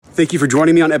Thank you for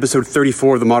joining me on episode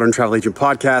 34 of the Modern Travel Agent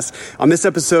Podcast. On this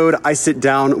episode, I sit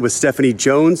down with Stefany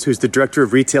Jones, who's the Director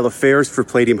of Retail Affairs for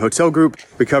Palladium Hotel Group.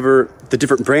 We cover the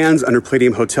different brands under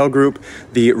Palladium Hotel Group,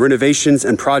 the renovations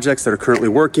and projects that are currently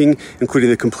working, including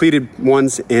the completed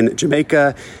ones in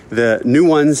Jamaica, the new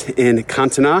ones in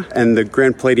Cantona, and the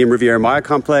Grand Palladium Riviera Maya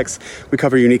complex. We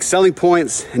cover unique selling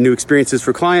points and new experiences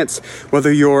for clients.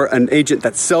 Whether you're an agent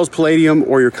that sells Palladium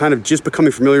or you're kind of just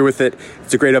becoming familiar with it,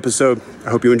 it's a great episode.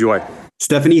 I hope you enjoy.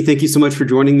 Stefany, thank you so much for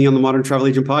joining me on the Modern Travel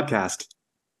Agent Podcast.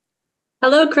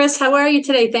 Hello, Chris. How are you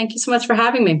today? Thank you so much for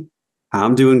having me.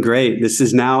 I'm doing great. This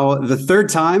is now the third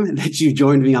time that you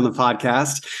joined me on the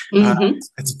podcast.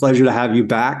 It's a pleasure to have you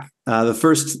back. The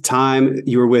first time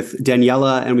you were with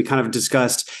Daniela, and we kind of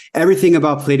discussed everything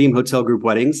about Palladium Hotel Group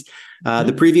weddings.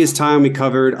 The previous time we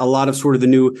covered a lot of sort of the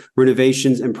new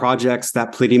renovations and projects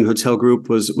that Palladium Hotel Group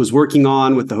was working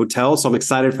on with the hotel. So I'm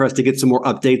excited for us to get some more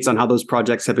updates on how those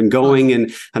projects have been going.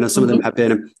 And I know some of them have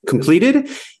been completed.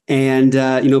 And,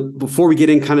 before we get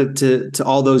in kind of to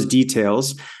all those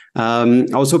details, I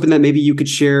was hoping that maybe you could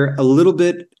share a little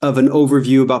bit of an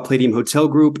overview about Palladium Hotel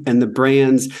Group and the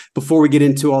brands before we get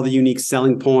into all the unique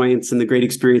selling points and the great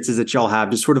experiences that y'all have,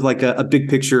 just sort of like a big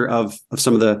picture of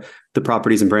some of the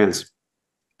properties and brands.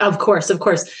 Of course.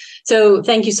 So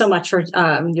thank you so much for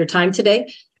your time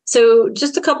today. So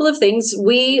just a couple of things.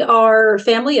 We are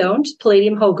family owned,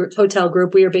 Palladium Hotel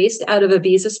Group. We are based out of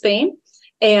Ibiza, Spain,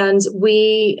 and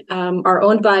we are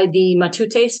owned by the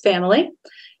Matutes family.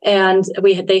 And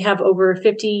they have over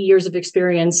 50 years of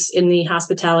experience in the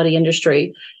hospitality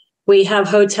industry. We have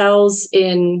hotels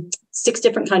in 6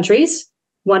 different countries,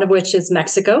 one of which is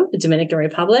Mexico, the Dominican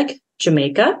Republic,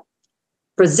 Jamaica,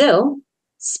 Brazil,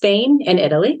 Spain, and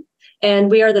Italy. And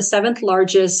we are the 7th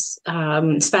largest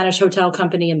Spanish hotel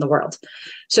company in the world.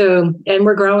 So, and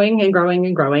we're growing and growing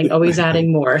and growing, always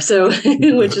adding more. So,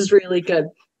 which is really good.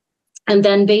 And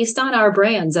then based on our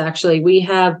brands, actually, we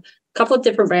have couple of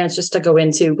different brands just to go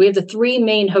into. We have the 3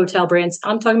 main hotel brands.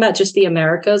 I'm talking about just the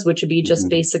Americas, which would be just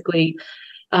basically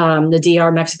the DR,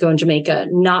 Mexico, and Jamaica,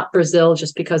 not Brazil,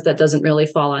 just because that doesn't really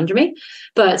fall under me.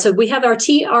 But so we have our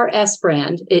TRS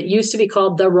brand. It used to be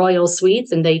called the Royal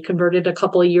Suites, and they converted a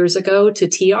couple of years ago to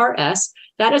TRS.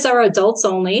 That is our adults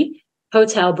only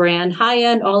hotel brand,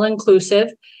 high-end, all-inclusive.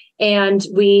 And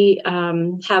we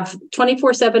have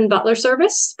 24/7 butler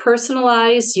service,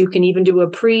 personalized. You can even do a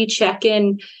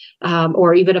pre-check-in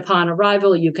or even upon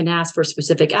arrival. You can ask for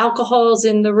specific alcohols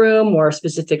in the room or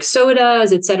specific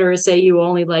sodas, et cetera. Say you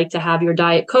only like to have your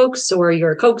Diet Cokes or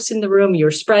your Cokes in the room,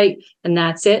 your Sprite, and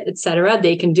that's it, et cetera.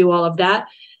 They can do all of that.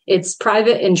 It's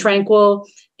private and tranquil,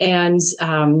 and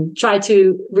try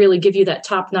to really give you that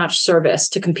top-notch service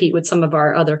to compete with some of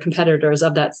our other competitors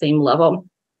of that same level.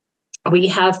 We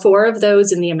have 4 of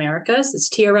those in the Americas. It's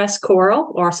TRS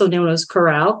Coral, also known as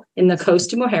Coral, in the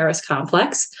Costa Mujeres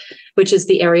complex, which is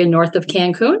the area north of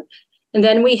Cancun. And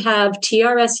then we have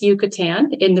TRS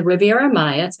Yucatan in the Riviera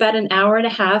Maya. It's about an hour and a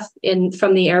half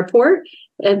from the airport.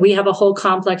 And we have a whole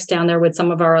complex down there with some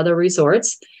of our other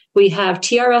resorts. We have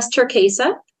TRS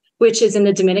Turquesa, which is in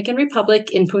the Dominican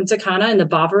Republic in Punta Cana in the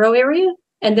Bávaro area.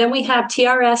 And then we have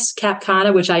TRS Cap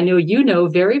Cana, which I know you know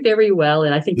very, very well.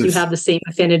 And I think you have the same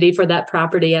affinity for that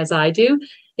property as I do.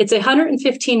 It's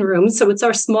 115 rooms. So it's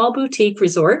our small boutique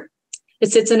resort.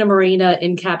 It sits in a marina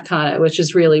in Cap Cana, which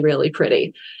is really, really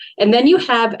pretty. And then you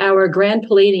have our Grand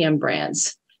Palladium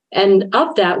brands. And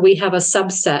of that, we have a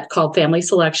subset called Family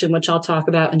Selection, which I'll talk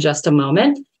about in just a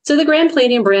moment. So the Grand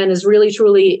Palladium brand is really,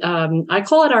 truly, I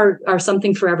call it our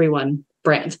something for everyone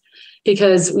brand.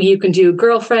 Because you can do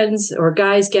girlfriends or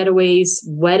guys getaways,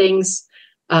 weddings,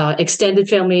 extended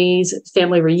families,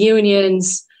 family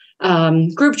reunions,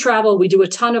 group travel. We do a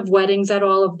ton of weddings at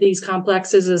all of these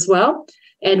complexes as well.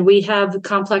 And we have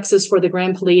complexes for the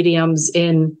Grand Palladiums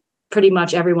in pretty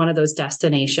much every one of those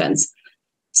destinations.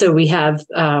 So we have,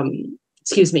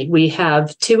 we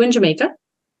have 2 in Jamaica.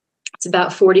 It's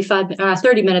about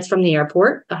 30 minutes from the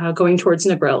airport, going towards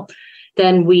Negril.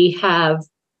 Then we have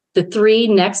the 3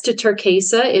 next to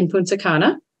Turquesa in Punta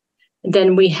Cana.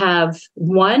 Then we have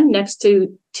 1 next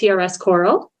to TRS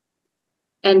Coral.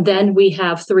 And then we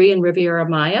have 3 in Riviera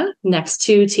Maya next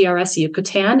to TRS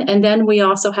Yucatan. And then we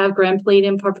also have Grand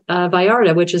Palladium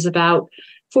Vallarta, which is about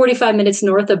 45 minutes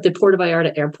north of the Puerto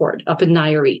Vallarta airport up in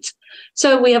Nayarit.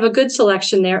 So we have a good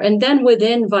selection there. And then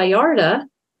within Vallarta,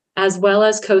 as well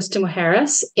as Costa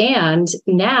Mujeres, and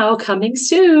now coming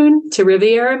soon to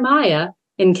Riviera Maya,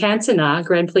 in Cantona,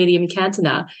 Grand Palladium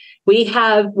Cantona, we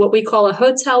have what we call a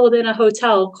hotel within a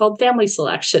hotel called Family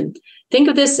Selection. Think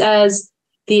of this as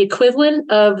the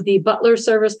equivalent of the butler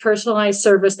service, personalized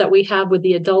service that we have with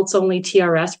the adults only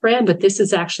TRS brand, but this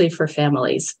is actually for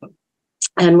families.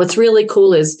 And what's really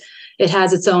cool is it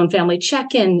has its own family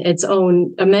check-in, its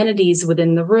own amenities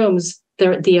within the rooms,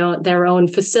 their own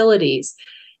facilities.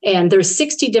 And there's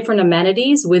 60 different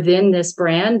amenities within this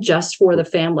brand just for the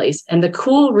families. And the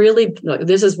cool, really,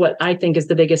 this is what I think is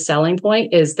the biggest selling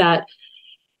point, is that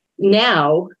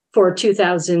now for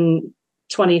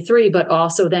 2023, but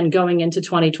also then going into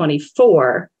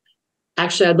 2024,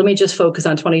 actually, let me just focus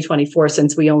on 2024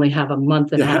 since we only have a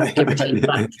month and a half, give or take.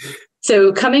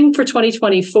 So coming for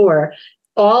 2024,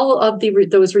 all of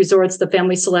those resorts, the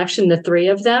family selection, the three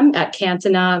of them at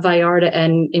Cantona, Vallarta,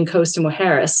 and in Costa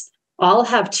Mujeres, all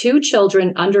have 2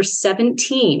 children under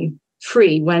 17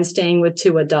 free when staying with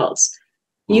 2 adults.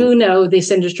 You know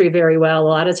this industry very well. A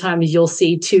lot of times you'll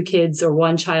see 2 kids or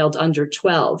 1 child under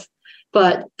 12.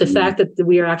 But the fact that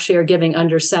we are giving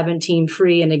under 17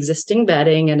 free and existing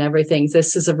bedding and everything,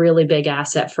 this is a really big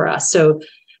asset for us. So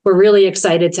we're really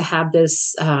excited to have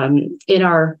this in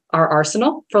our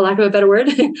arsenal, for lack of a better word.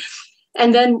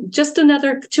 And then just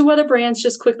 2 other brands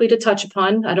just quickly to touch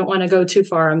upon. I don't want to go too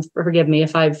far. Forgive me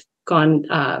if I've gone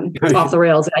off the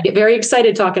rails. I get very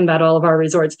excited talking about all of our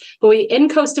resorts. But in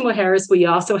Costa Mujeres, we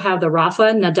also have the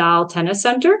Rafa Nadal Tennis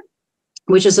Center,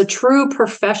 which is a true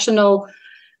professional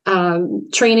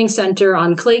training center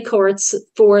on clay courts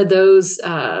for those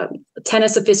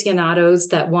tennis aficionados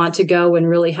that want to go and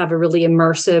really have a really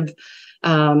immersive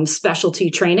specialty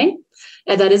training.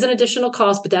 And that is an additional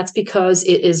cost, but that's because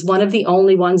it is one of the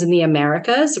only ones in the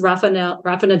Americas. Rafa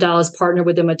Nadal has partnered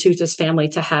with the Matutas family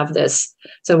to have this.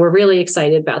 So we're really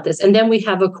excited about this. And then we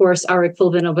have, of course, our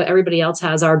equivalent of what everybody else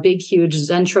has, our big, huge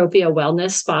Zentropia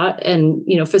wellness spa and,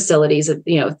 facilities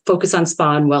that, focus on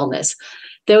spa and wellness.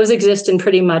 Those exist in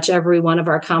pretty much every one of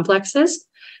our complexes.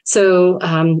 So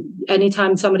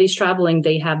anytime somebody's traveling,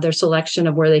 they have their selection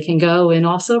of where they can go and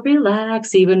also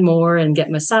relax even more and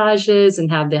get massages and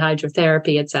have the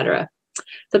hydrotherapy, et cetera.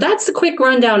 So that's the quick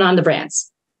rundown on the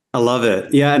brands. I love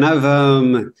it. Yeah. And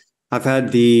I've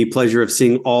had the pleasure of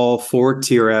seeing all 4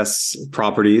 TRS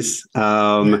properties.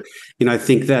 I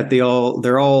think that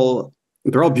they're all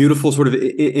beautiful sort of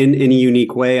in a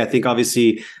unique way. I think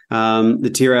obviously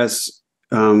the TRS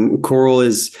Coral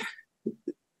is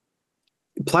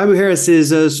Playa Mujeres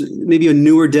is maybe a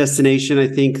newer destination. I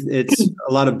think it's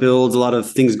a lot of builds, a lot of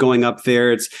things going up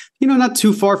there. It's, not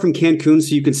too far from Cancun,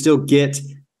 so you can still get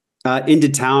into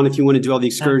town if you want to do all the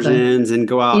excursions and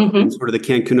go out in sort of the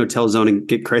Cancun hotel zone and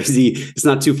get crazy. It's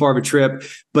not too far of a trip,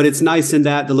 but it's nice in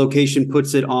that the location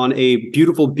puts it on a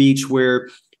beautiful beach where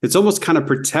it's almost kind of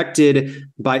protected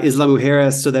by Isla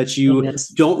Mujeres so that you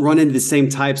don't run into the same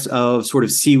types of sort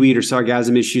of seaweed or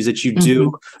sargassum issues that you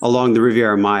do along the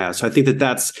Riviera Maya. So I think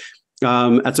that's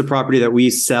a property that we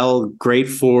sell great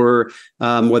for,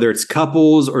 whether it's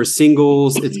couples or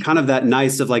singles. It's kind of that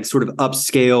nice of like sort of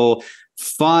upscale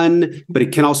fun, but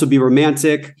it can also be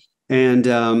romantic.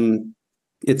 And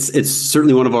it's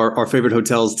certainly one of our favorite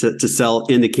hotels to sell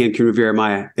in the Cancun Riviera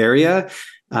Maya area.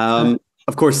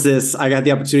 Of course, I got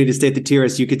the opportunity to stay at the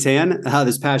TRS Yucatan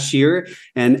this past year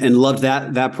and loved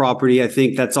that property. I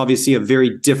think that's obviously a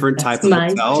very different type of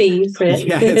hotel. Favorite.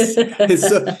 Yeah,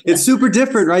 it's super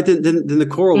different, right, than the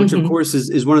Coral, which of course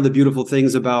is one of the beautiful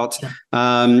things about sort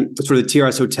of the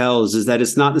TRS hotels is that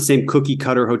it's not the same cookie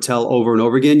cutter hotel over and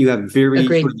over again. You have very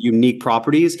sort of unique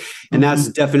properties, and that's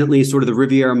definitely sort of the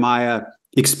Riviera Maya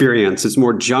experience. It's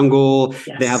more jungle.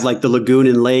 They have like the lagoon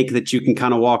and lake that you can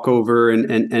kind of walk over and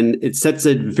it sets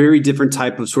a very different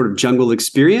type of sort of jungle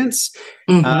experience.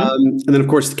 And then of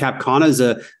course the Cap Cana is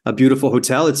a beautiful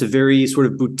hotel. It's a very sort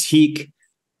of boutique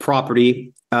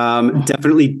property.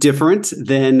 Definitely different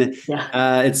than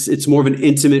it's more of an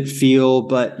intimate feel,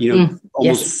 but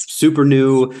almost super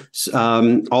new.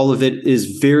 All of it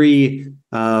is very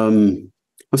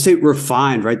I'll say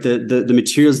refined, right? The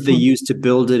materials they use to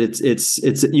build it,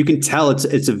 it's you can tell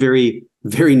it's a very,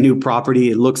 very new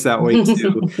property. It looks that way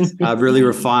too, really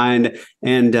refined.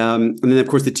 And then of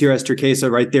course the TRS Turquesa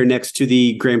right there next to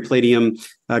the Grand Palladium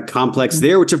complex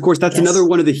there, which of course that's another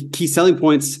one of the key selling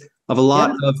points of a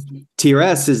lot of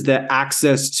TRS is the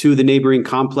access to the neighboring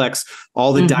complex,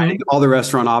 all the dining, all the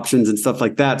restaurant options and stuff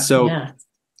like that. So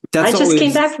I just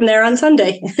came back from there on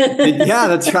Sunday. Yeah,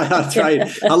 that's right. That's right.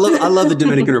 I love the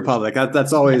Dominican Republic.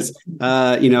 That's always,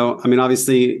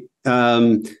 obviously,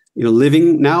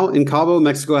 living now in Cabo,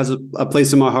 Mexico has a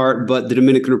place in my heart, but the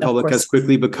Dominican Republic has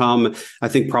quickly become, I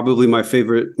think, probably my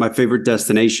favorite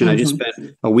destination. I just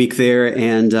spent a week there,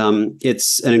 and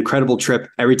it's an incredible trip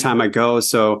every time I go.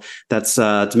 So that's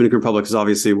Dominican Republic is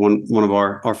obviously one of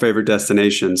our favorite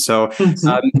destinations. So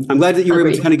I'm glad that you were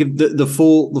able to kind of give the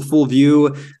full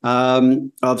view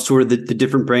of sort of the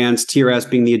different brands, TRS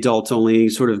being the adult only,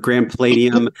 sort of Grand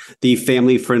Palladium, the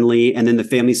family friendly, and then the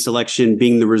family selection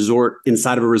being the resort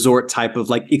inside of a resort type of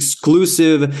like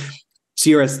exclusive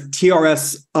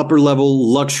TRS upper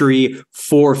level luxury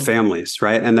for families,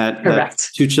 right? And that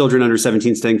 2 children under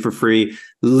 17 staying for free,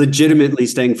 legitimately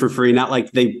staying for free, not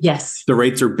like the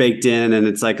rates are baked in and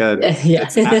it's like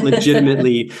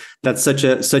legitimately, that's such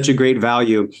a great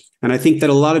value. And I think that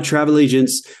a lot of travel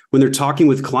agents, when they're talking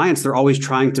with clients, they're always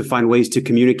trying to find ways to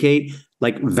communicate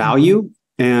like value.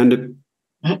 And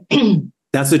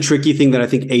that's a tricky thing that I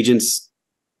think agents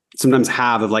sometimes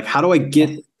have of like, how do I get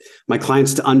my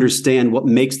clients to understand what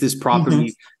makes this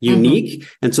property unique?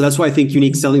 And so that's why I think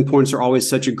unique selling points are always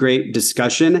such a great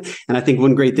discussion. And I think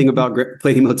one great thing about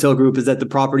Palladium Hotel Group is that the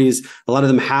properties, a lot of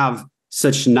them have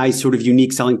such nice sort of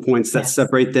unique selling points that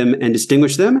separate them and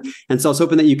distinguish them. And so I was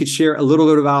hoping that you could share a little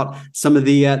bit about some of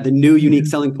the new unique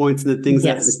selling points and the things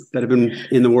that have been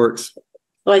in the works.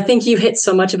 Well, I think you hit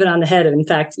so much of it on the head. In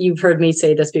fact, you've heard me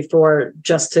say this before,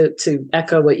 just to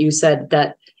echo what you said,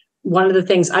 that one of the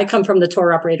things, I come from the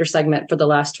tour operator segment for the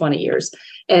last 20 years.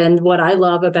 And what I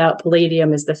love about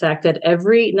Palladium is the fact that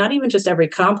not even just every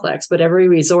complex, but every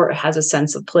resort has a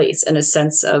sense of place and a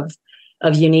sense of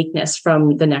uniqueness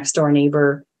from the next door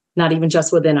neighbor, not even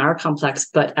just within our complex,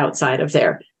 but outside of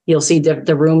there. You'll see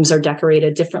the rooms are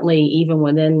decorated differently, even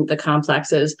within the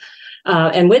complexes.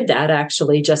 And with that,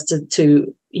 actually, just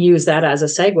to use that as a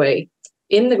segue,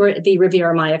 in the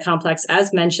Riviera Maya complex,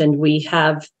 as mentioned, we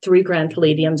have 3 Grand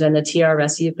Palladiums and the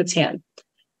TRS Yucatan.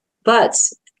 But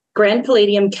Grand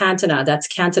Palladium Cantona, that's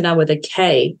Cantona with a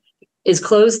K, is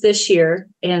closed this year.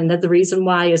 And the reason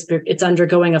why is it's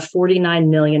undergoing a $49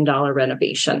 million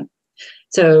renovation.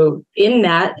 So in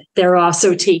that, they're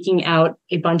also taking out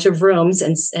a bunch of rooms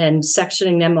and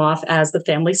sectioning them off as the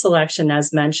family selection,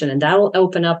 as mentioned. And that will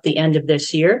open up the end of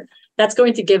this year. That's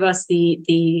going to give us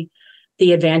the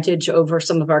advantage over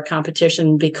some of our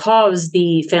competition, because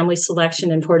the family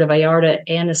selection in Puerto Vallarta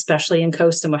and especially in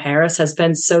Costa Mujeres has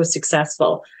been so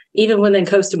successful. Even within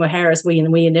Costa Mujeres,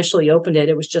 when we initially opened it,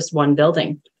 it was just one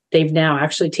building. They've now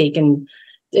actually taken,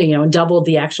 doubled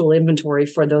the actual inventory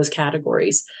for those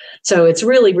categories. So it's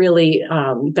really, really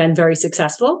been very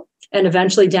successful. And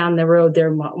eventually down the road, they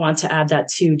want to add that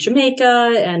to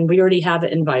Jamaica, and we already have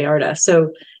it in Vallarta.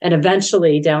 So, and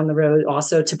eventually down the road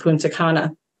also to Punta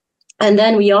Cana. And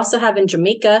then we also have in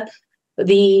Jamaica,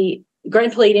 the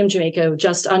Grand Palladium Jamaica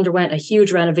just underwent a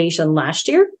huge renovation last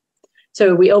year.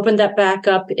 So we opened that back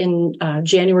up in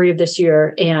January of this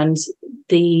year. And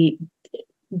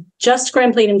just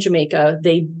Grand Palladium Jamaica,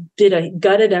 they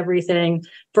gutted everything,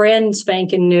 brand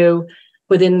spanking new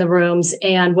within the rooms.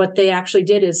 And what they actually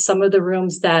did is some of the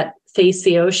rooms that face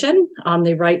the ocean on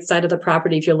the right side of the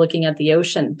property, if you're looking at the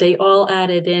ocean, they all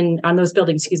added in, on those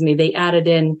buildings, they added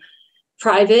in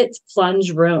private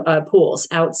plunge pools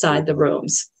outside the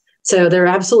rooms. So they're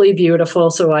absolutely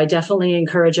beautiful. So I definitely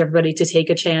encourage everybody to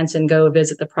take a chance and go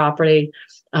visit the property.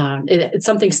 It's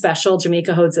something special.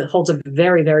 Jamaica holds a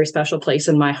very, very special place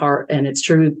in my heart. And it's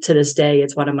true to this day.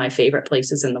 It's one of my favorite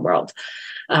places in the world.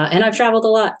 And I've traveled a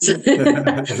lot.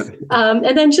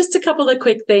 And then just a couple of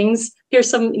quick things. Here's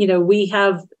some, we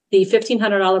have the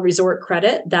 $1,500 resort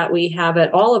credit that we have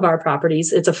at all of our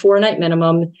properties. It's a 4-night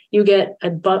minimum. You get a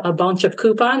bunch of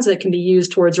coupons that can be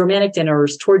used towards romantic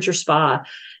dinners, towards your spa,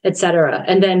 etc.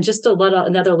 And then just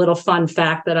another little fun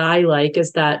fact that I like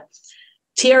is that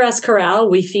TRS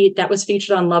Corral, that was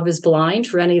featured on Love is Blind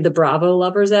for any of the Bravo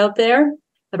lovers out there,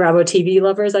 the Bravo TV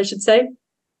lovers, I should say.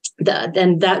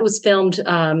 And that was filmed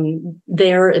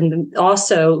there. And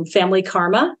also Family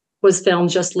Karma was filmed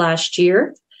just last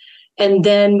year. And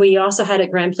then we also had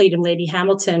at Grand Palladium Lady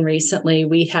Hamilton recently,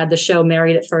 we had the show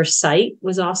Married at First Sight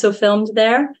was also filmed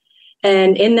there.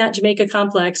 And in that Jamaica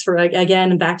complex, for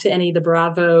again, back to any of the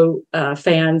Bravo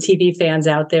TV fans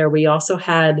out there, we also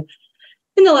had,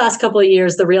 in the last couple of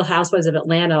years, the Real Housewives of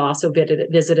Atlanta also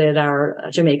visited our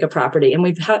Jamaica property. And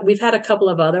we've had a couple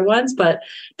of other ones, but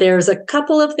there's a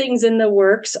couple of things in the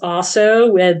works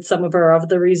also with some of our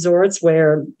other resorts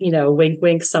where, wink,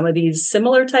 wink, some of these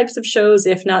similar types of shows,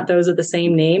 if not those of the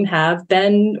same name, have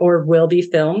been or will be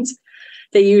filmed.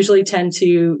 they usually tend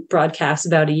to broadcast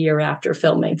about a year after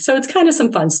filming. So it's kind of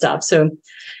some fun stuff. So,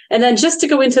 and then just to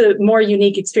go into more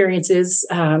unique experiences,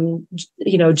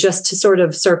 just to sort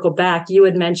of circle back, you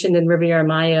had mentioned in Riviera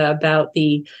Maya about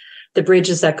the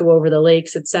bridges that go over the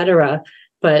lakes, et cetera.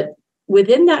 But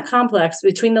within that complex,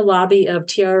 between the lobby of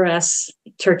Yucatan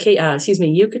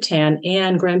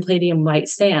and Grand Palladium White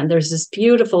Sand, there's this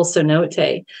beautiful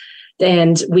cenote.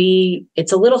 And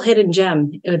it's a little hidden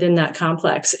gem within that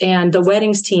complex. And the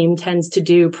weddings team tends to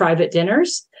do private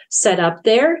dinners set up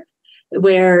there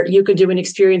where you could do an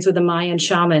experience with a Mayan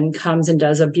shaman comes and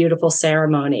does a beautiful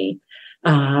ceremony,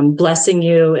 blessing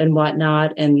you and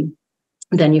whatnot. And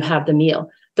then you have the meal.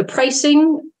 The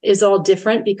pricing is all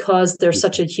different because there's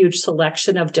such a huge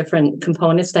selection of different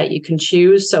components that you can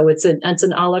choose. So it's an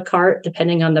a la carte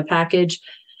depending on the package.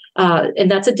 And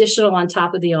that's additional on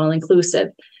top of the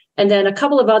all-inclusive. And then a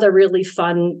couple of other really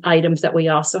fun items that we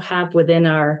also have within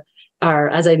our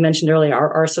as I mentioned earlier,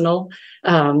 our arsenal,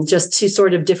 just to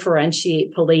sort of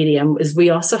differentiate Palladium, is we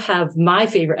also have my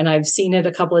favorite, and I've seen it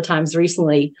a couple of times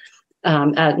recently,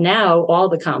 at now all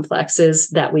the complexes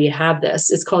that we have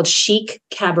this. It's called Chic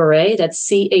Cabaret. That's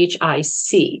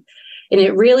CHIC. And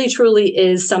it really, truly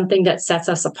is something that sets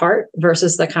us apart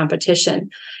versus the competition.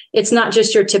 It's not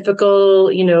just your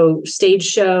typical, stage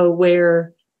show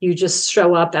where you just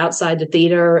show up outside the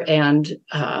theater and,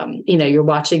 you're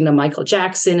watching the Michael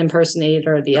Jackson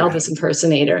impersonator or the Elvis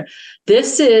impersonator.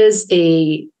 This is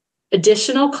a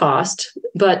additional cost,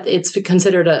 but it's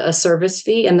considered a service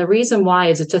fee. And the reason why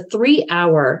is it's a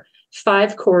 3-hour,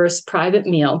 5-course private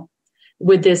meal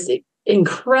with this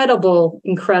incredible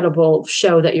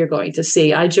show that you're going to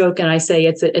see. I joke and I say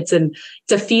it's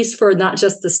a feast for not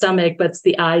just the stomach, but it's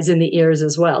the eyes and the ears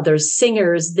as well. There's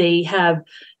singers. They have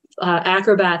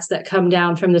acrobats that come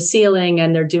down from the ceiling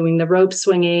and they're doing the rope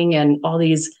swinging and all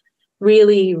these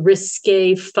really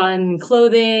risque, fun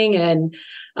clothing and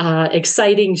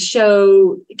exciting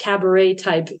show cabaret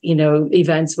type,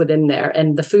 events within there.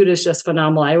 And the food is just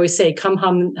phenomenal. I always say, come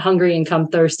hungry and come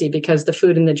thirsty, because the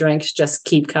food and the drinks just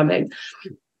keep coming.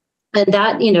 And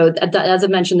that, as I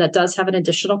mentioned, that does have an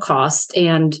additional cost.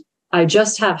 And I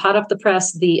just have hot off the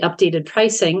press, the updated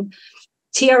pricing.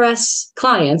 TRS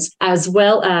clients, as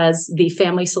well as the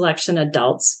family selection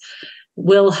adults,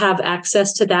 will have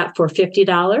access to that for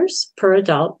 $50 per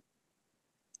adult.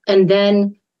 And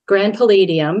then Grand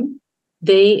Palladium,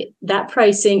 that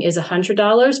pricing is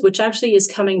 $100, which actually is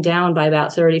coming down by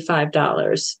about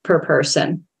 $35 per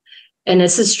person. And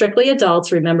this is strictly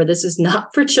adults. Remember, this is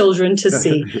not for children to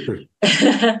see.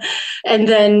 And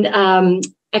then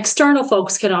external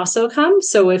folks can also come.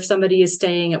 So if somebody is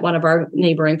staying at one of our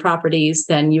neighboring properties,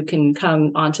 then you can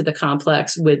come onto the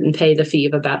complex and pay the fee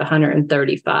of about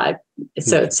 $135,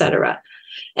 so et cetera.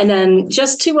 And then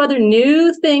just 2 other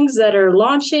new things that are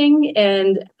launching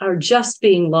and are just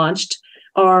being launched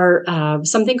are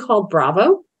something called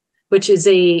Bravo, which is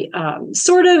a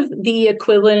sort of the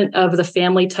equivalent of the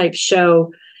family type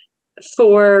show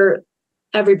for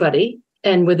everybody.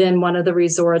 And within one of the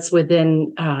resorts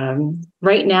within,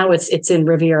 right now it's in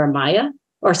Riviera Maya,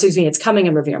 or excuse me, it's coming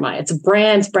in Riviera Maya. It's a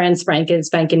brand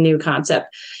spanking new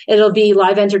concept. It'll be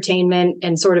live entertainment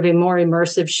and sort of a more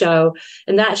immersive show.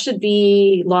 And that should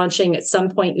be launching at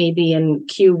some point, maybe in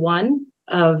Q1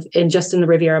 in the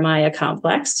Riviera Maya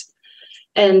complex.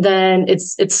 And then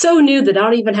it's so new that I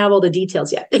don't even have all the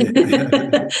details yet,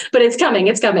 but it's coming.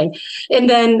 And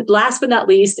then last but not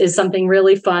least is something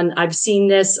really fun. I've seen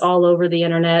this all over the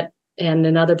internet and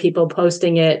then other people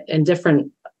posting it in different,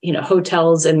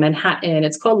 hotels in Manhattan.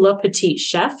 It's called Le Petit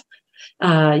Chef.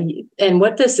 And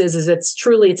what this is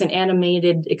it's an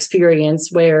animated experience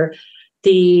where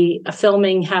the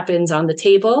filming happens on the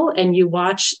table and you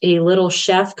watch a little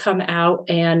chef come out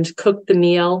and cook the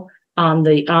meal on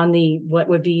the what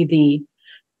would be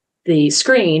the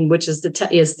screen, which is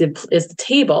the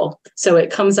table. So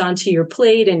it comes onto your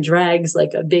plate and drags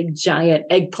like a big giant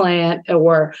eggplant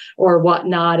or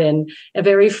whatnot, and a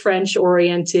very French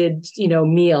oriented,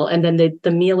 meal. And then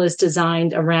the meal is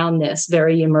designed around this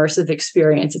very immersive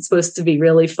experience. It's supposed to be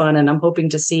really fun. And I'm hoping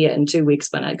to see it in 2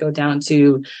 weeks when I go down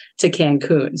to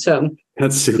Cancun. So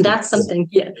that's something.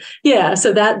 Yeah.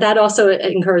 So that also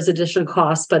incurs additional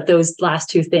costs, but those last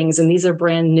 2 things, and these are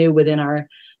brand new within our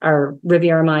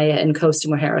Riviera Maya and Costa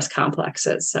Mujeres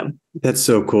complexes. So that's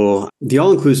so cool. The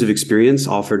all-inclusive experience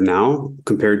offered now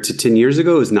compared to 10 years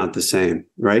ago is not the same,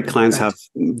 right? Clients have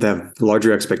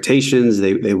larger expectations.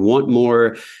 They want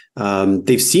more.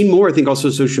 They've seen more. I think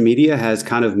also social media has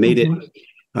kind of made it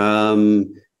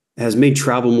has made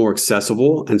travel more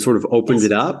accessible and sort of opened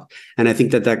it up. And I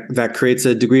think that creates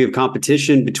a degree of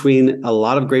competition between a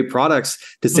lot of great products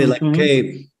to say like,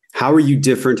 okay, how are you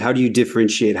different? How do you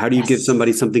differentiate? How do you give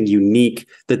somebody something unique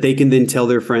that they can then tell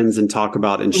their friends and talk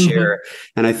about and share?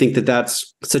 And I think that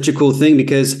that's such a cool thing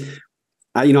because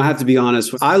I have to be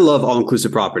honest, I love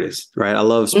all-inclusive properties, right? I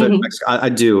love, I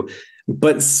do.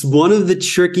 But one of the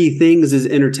tricky things is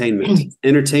entertainment.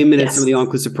 Entertainment at some of the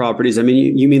all-inclusive properties. I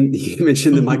mean, you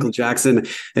mentioned the Michael Jackson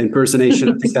impersonation.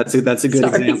 I think that's a good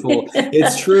example.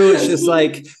 It's true. It's just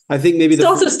like, I think maybe it's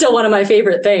also still one of my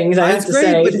favorite things. I have to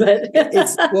say, but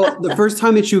it's the first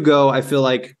time that you go, I feel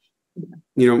like,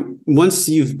 once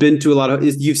you've been to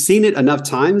you've seen it enough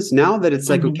times now that it's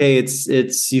like, okay,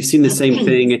 it's you've seen the same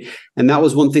thing. And that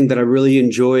was one thing that I really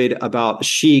enjoyed about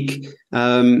Chic.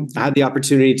 I had the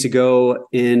opportunity to go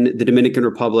in the Dominican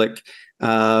Republic.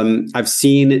 I've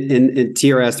seen in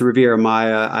TRS, the Riviera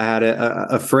Maya, I had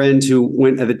a friend who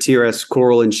went at the TRS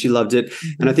Coral and she loved it.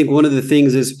 And I think one of the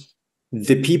things is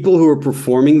the people who are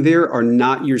performing there are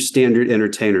not your standard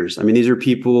entertainers. I mean, these are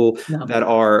people that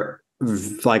are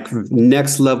like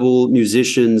next level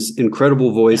musicians,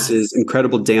 incredible voices,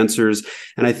 incredible dancers.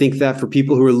 And I think that for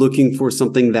people who are looking for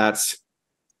something that's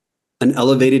an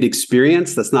elevated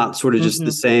experience, that's not sort of just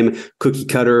the same cookie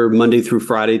cutter Monday through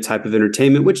Friday type of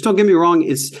entertainment, which don't get me wrong,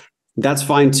 that's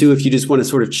fine too if you just want to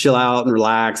sort of chill out and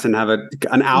relax and have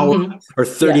an hour or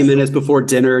 30 minutes before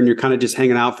dinner and you're kind of just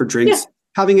hanging out for drinks.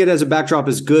 Having it as a backdrop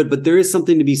is good, but there is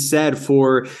something to be said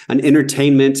for an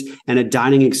entertainment and a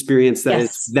dining experience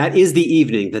that is the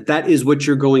evening, that is what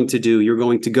you're going to do. You're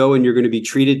going to go and you're going to be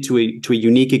treated to a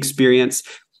unique experience.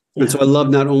 And so I love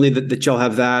not only that y'all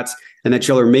have that and that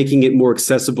y'all are making it more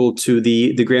accessible to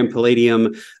the Grand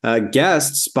Palladium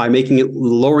guests by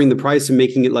lowering the price and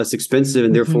making it less expensive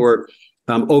and therefore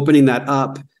opening that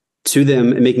up to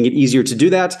them and making it easier to do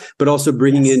that, but also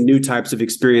bringing in new types of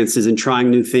experiences and trying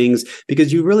new things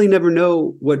because you really never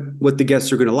know what the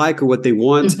guests are going to like or what they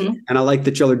want. And I like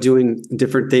that y'all are doing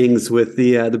different things with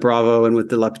the Bravo and with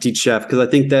the La Petite Chef because I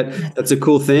think that's a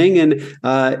cool thing. And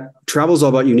travel is all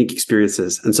about unique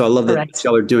experiences. And so I love that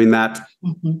y'all are doing that.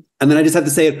 And then I just have to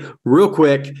say it real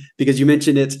quick because you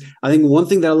mentioned it. I think one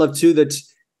thing that I love too, that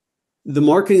the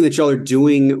marketing that y'all are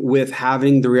doing with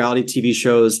having the reality TV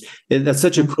shows, that's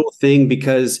such a cool thing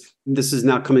because this is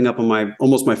now coming up on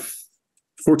almost my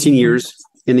 14 years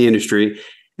in the industry.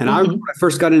 And when I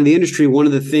first got into the industry, one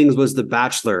of the things was The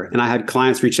Bachelor. And I had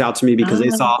clients reach out to me because they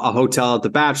saw a hotel at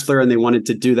The Bachelor and they wanted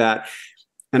to do that.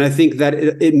 And I think that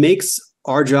it makes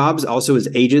our jobs also as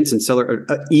agents and seller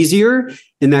easier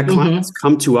in that clients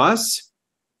come to us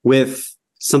with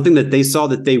something that they saw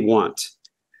that they want.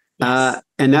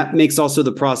 And that makes also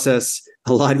the process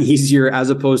a lot easier as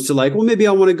opposed to like, well, maybe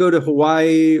I want to go to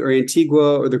Hawaii or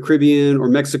Antigua or the Caribbean or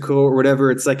Mexico or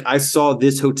whatever. It's like, I saw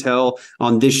this hotel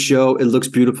on this show. It looks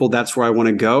beautiful. That's where I want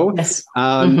to go.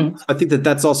 I think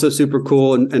that's also super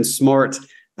cool and smart.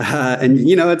 And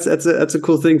that's a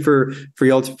cool thing for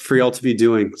y'all to be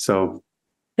doing. So.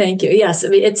 Thank you. Yes. I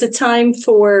mean, it's a time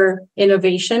for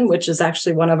innovation, which is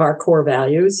actually one of our core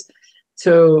values.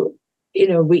 So,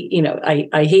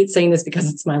 I hate saying this because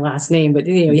it's my last name, but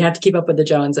you have to keep up with the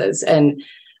Joneses. And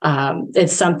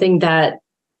it's something that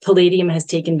Palladium has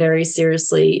taken very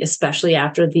seriously, especially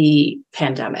after the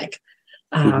pandemic.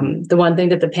 The one thing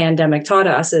that the pandemic taught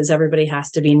us is everybody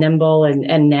has to be nimble.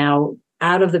 And now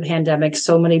out of the pandemic,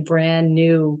 so many brand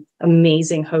new,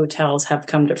 amazing hotels have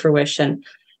come to fruition.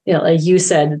 Like you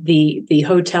said, the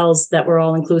hotels that were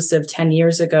all inclusive 10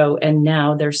 years ago, and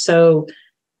now they're so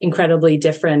incredibly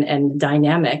different and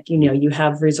dynamic. You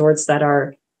have resorts that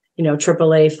are,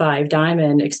 AAA 5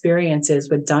 diamond experiences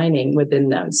with dining within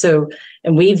them. So,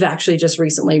 and we've actually just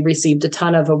recently received a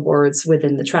ton of awards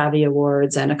within the Travi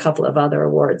Awards and a couple of other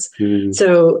awards.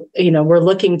 So, we're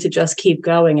looking to just keep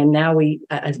going. And now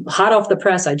hot off the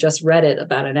press, I just read it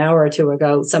about an hour or two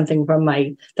ago, something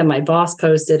that my boss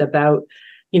posted about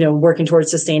working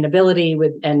towards sustainability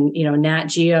and Nat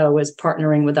Geo is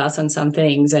partnering with us on some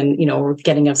things and, we're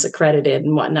getting us accredited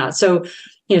and whatnot. So,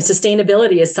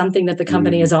 sustainability is something that the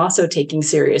company is also taking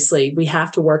seriously. We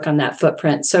have to work on that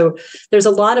footprint. So there's a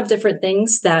lot of different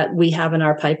things that we have in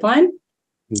our pipeline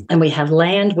and we have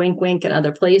land, wink, wink, and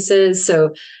other places.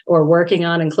 So, or working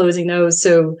on and closing those.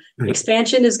 So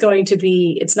expansion is going to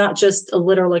be, it's not just a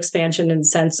literal expansion in the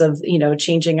sense of,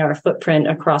 changing our footprint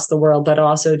across the world, but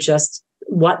also just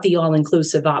what the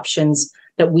all-inclusive options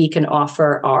that we can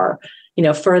offer are,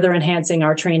 further enhancing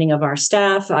our training of our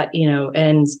staff,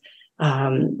 and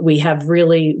We have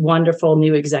really wonderful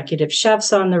new executive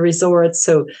chefs on the resort.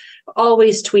 So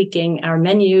always tweaking our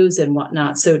menus and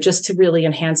whatnot. So just to really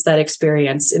enhance that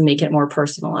experience and make it more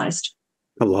personalized.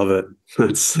 I love it.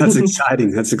 That's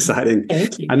exciting. That's exciting.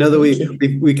 Thank you. I know that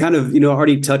we kind of,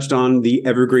 already touched on the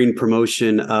evergreen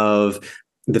promotion of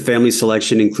the family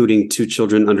selection, including 2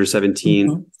 children under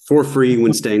 17 for free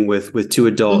when staying with 2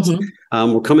 adults.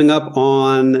 We're coming up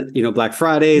on, Black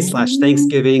Friday /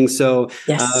 Thanksgiving. So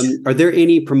yes. Are there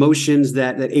any promotions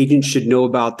that agents should know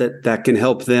about that can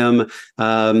help them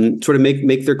sort of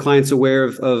make their clients aware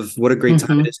of what a great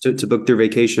time it is to book their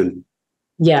vacation?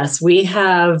 Yes, we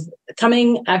have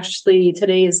coming, actually,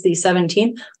 today is the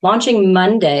 17th, launching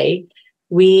Monday.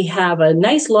 We have a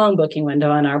nice long booking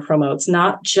window on our promotes,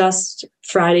 not just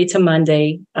Friday to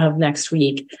Monday of next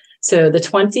week. So the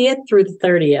 20th through the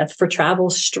 30th for travel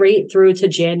straight through to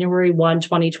January 1,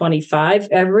 2025.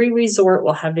 Every resort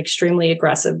will have extremely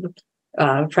aggressive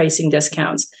pricing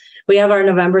discounts. We have our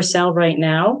November sale right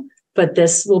now, but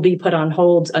this will be put on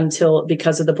hold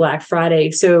because of the Black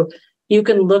Friday. So you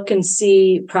can look and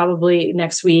see probably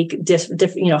next week,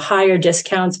 higher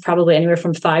discounts, probably anywhere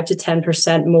from 5 to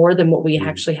 10% more than what we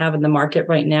actually have in the market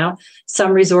right now.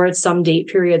 Some resorts, some date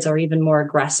periods are even more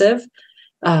aggressive,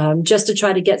 just to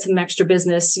try to get some extra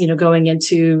business, going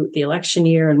into the election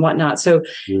year and whatnot. So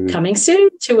coming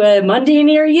soon to a Monday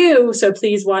near you. So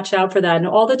please watch out for that. And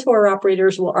all the tour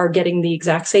operators are getting the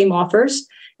exact same offers.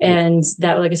 And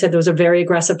that, like I said, those are very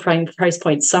aggressive price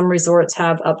points. Some resorts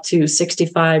have up to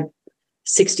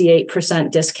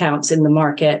 68% discounts in the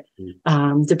market,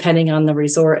 depending on the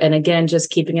resort. And again,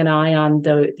 just keeping an eye on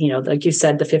the, like you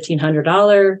said, the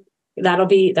 $1,500,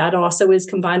 that also is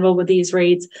combinable with these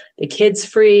rates. The kids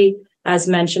free, as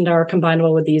mentioned, are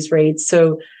combinable with these rates.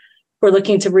 So we're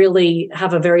looking to really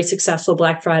have a very successful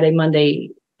Cyber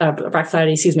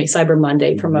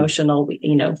Monday promotional,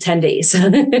 10 days.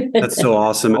 That's so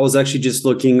awesome. I was actually just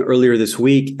looking earlier this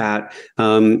week at,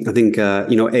 I think,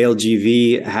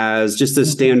 ALGV has just a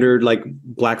standard like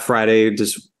Black Friday,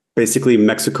 just basically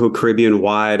Mexico, Caribbean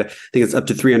wide. I think it's up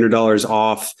to $300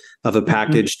 off of a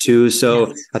package too.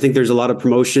 So I think there's a lot of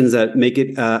promotions that make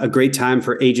it a great time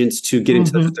for agents to get in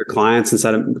touch with their clients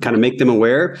and kind of make them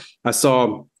aware. I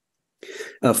saw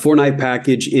a 4-night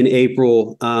package in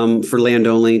April for land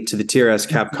only to the TRS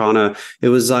Cap Cana. It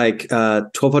was like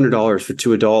 $1,200 for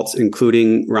 2 adults,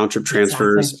 including round trip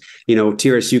transfers. Exactly.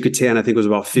 TRS Yucatan, I think, was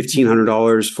about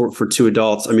 $1,500 for 2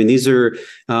 adults. I mean, these are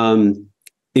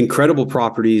incredible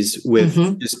properties with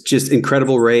just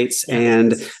incredible rates,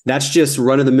 and that's just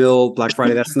run of the mill Black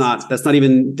Friday. That's not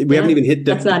even, we haven't even hit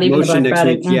the promotion next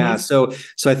week. Yeah. So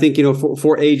I think,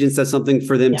 for agents, that's something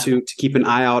for them to keep an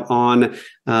eye out on.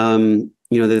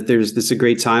 That this is a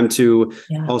great time to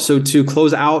also to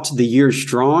close out the year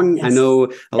strong. Yes. I know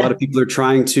a lot of people are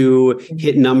trying to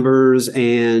hit numbers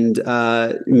and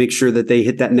make sure that they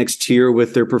hit that next tier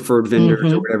with their preferred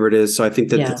vendors or whatever it is. So I think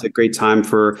that that's a great time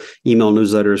for email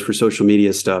newsletters, for social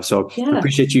media stuff. So I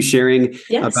appreciate you sharing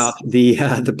about the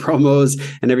promos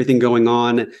and everything going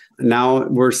on. Now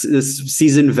we're this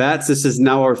seasoned vets. This is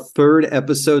now our 3rd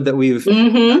episode that we've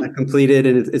completed,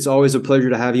 and it's always a pleasure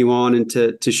to have you on and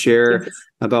to share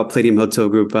about Palladium Hotel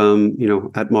Group.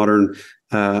 At Modern,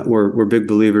 we're big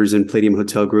believers in Palladium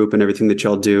Hotel Group and everything that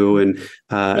y'all do, and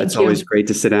it's always great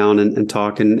to sit down and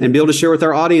talk and be able to share with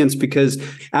our audience, because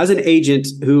as an agent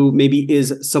who maybe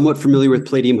is somewhat familiar with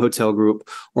Palladium Hotel Group,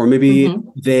 or maybe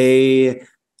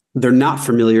they're not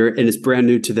familiar and it's brand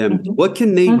new to them, what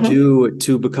can they do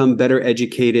to become better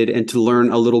educated and to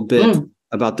learn a little bit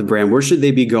about the brand? Where should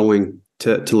they be going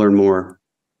to learn more?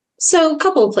 So a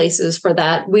couple of places for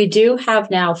that. We do have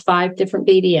now 5 different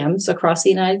BDMs across the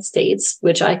United States,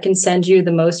 which I can send you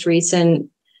the most recent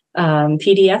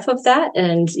PDF of that.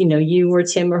 And, you or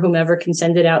Tim or whomever can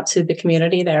send it out to the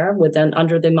community there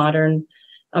under the Modern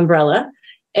umbrella.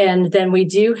 And then we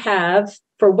do have,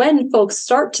 for when folks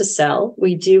start to sell,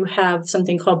 we do have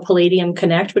something called Palladium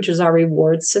Connect, which is our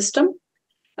reward system,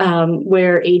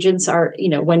 where agents are,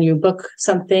 when you book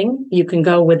something, you can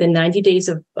go within 90 days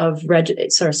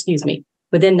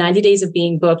within 90 days of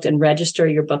being booked and register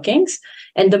your bookings.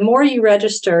 And the more you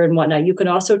register and whatnot, you can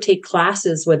also take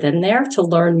classes within there to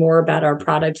learn more about our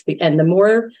product. And the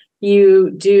more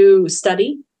you do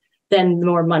study, then the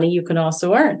more money you can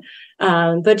also earn.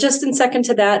 But just in second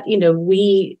to that,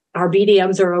 our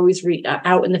BDMs are always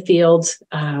out in the field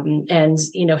and,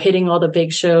 hitting all the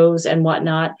big shows and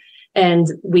whatnot. And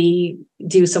we,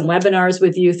 do some webinars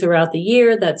with you throughout the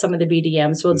year that some of the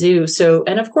BDMs will do. So,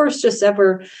 and of course,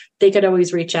 they could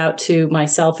always reach out to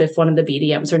myself if one of the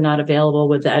BDMs are not available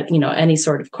with that, any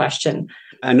sort of question.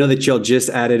 I know that y'all just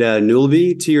added a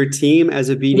newbie to your team as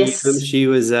a BDM. Yes. She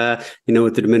was,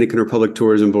 with the Dominican Republic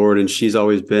Tourism Board, and she's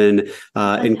always been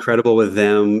incredible with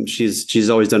them.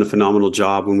 She's always done a phenomenal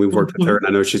job when we've worked with her, and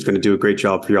I know she's going to do a great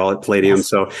job for y'all at Palladium. Yes.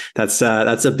 So that's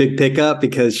a big pickup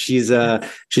because she's a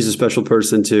special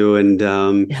person too, and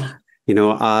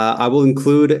I will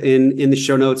include in the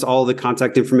show notes all the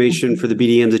contact information for the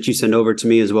BDMs that you send over to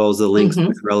me, as well as the links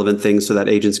to relevant things so that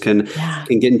agents can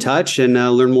get in touch and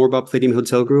learn more about Palladium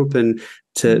Hotel Group and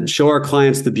to show our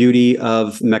clients the beauty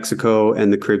of Mexico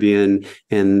and the Caribbean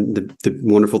and the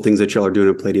wonderful things that y'all are doing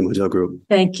at Palladium Hotel Group.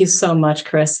 Thank you so much,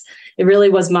 Chris. It really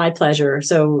was my pleasure.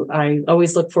 So I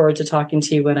always look forward to talking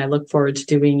to you, and I look forward to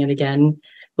doing it again.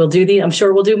 I'm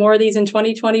sure we'll do more of these in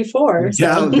 2024. So.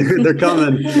 Yeah, they're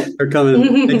coming. They're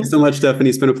coming. Thank you so much, Stefany.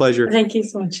 It's been a pleasure. Thank you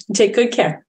so much. Take good care.